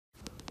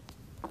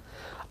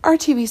Our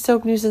TV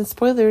soap news and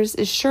spoilers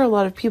is sure a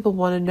lot of people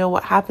want to know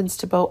what happens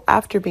to Bo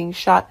after being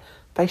shot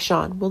by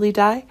Shawn. Will he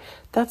die?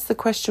 That's the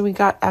question we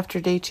got after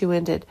day 2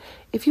 ended.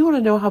 If you want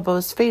to know how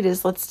Bo's fate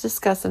is, let's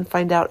discuss and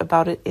find out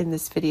about it in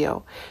this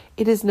video.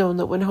 It is known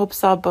that when Hope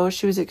saw Bo,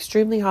 she was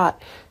extremely hot.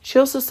 She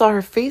also saw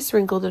her face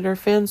wrinkled and her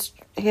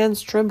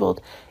hands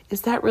trembled.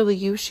 "Is that really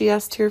you?" she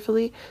asked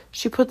tearfully.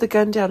 She put the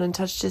gun down and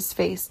touched his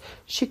face.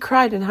 She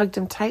cried and hugged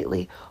him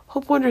tightly.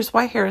 Hope wonders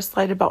why Harris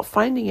lied about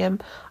finding him.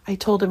 "I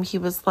told him he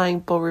was lying,"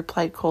 Bo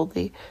replied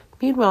coldly.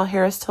 Meanwhile,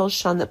 Harris tells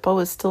Shawn that Bo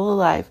is still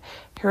alive.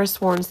 Harris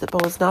warns that Bo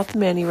is not the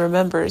man he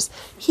remembers.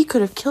 He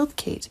could have killed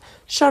Kate.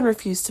 Shawn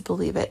refused to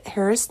believe it.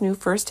 Harris knew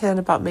firsthand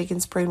about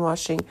Megan's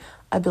brainwashing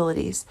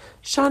abilities.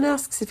 Shawn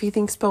asks if he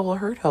thinks Bo will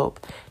hurt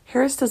Hope.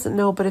 Harris doesn't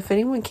know, but if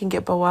anyone can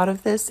get Bo out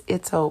of this,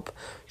 it's Hope.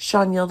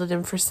 Shawn yelled at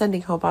him for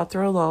sending Hope out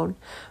there alone.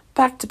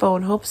 Back to Bo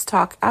and Hope's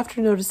talk.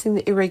 After noticing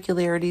the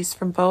irregularities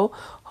from Bo,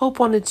 Hope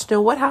wanted to know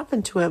what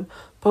happened to him.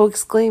 Bo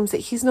exclaims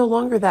that he's no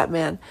longer that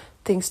man.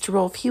 Thanks to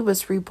Rolf, he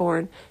was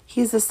reborn.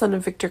 He's the son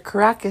of Victor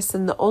Caracas,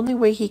 and the only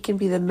way he can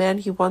be the man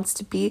he wants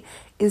to be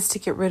is to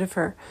get rid of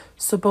her.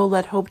 So Bo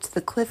led Hope to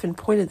the cliff and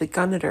pointed the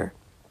gun at her.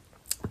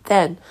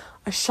 Then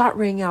a shot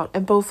rang out,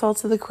 and Bo fell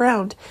to the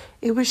ground.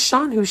 It was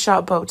Shawn who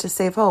shot Bo to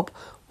save Hope,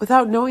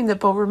 without knowing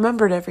that Bo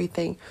remembered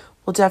everything.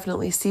 We'll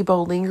definitely see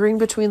Bo lingering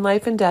between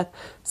life and death,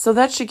 so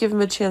that should give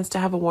him a chance to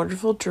have a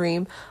wonderful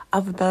dream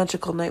of a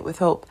magical night with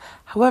Hope.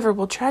 However,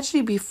 will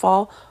tragedy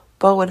befall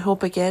Bo and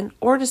Hope again,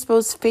 or does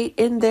Bo's fate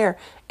end there,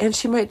 and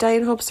she might die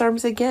in Hope's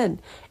arms again?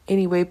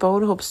 Anyway, Bo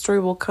and Hope's story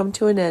will come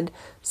to an end,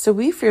 so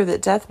we fear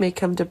that death may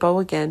come to Bo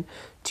again.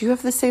 Do you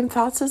have the same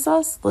thoughts as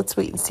us? Let's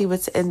wait and see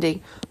what's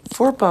ending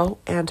for Bo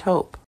and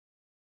Hope.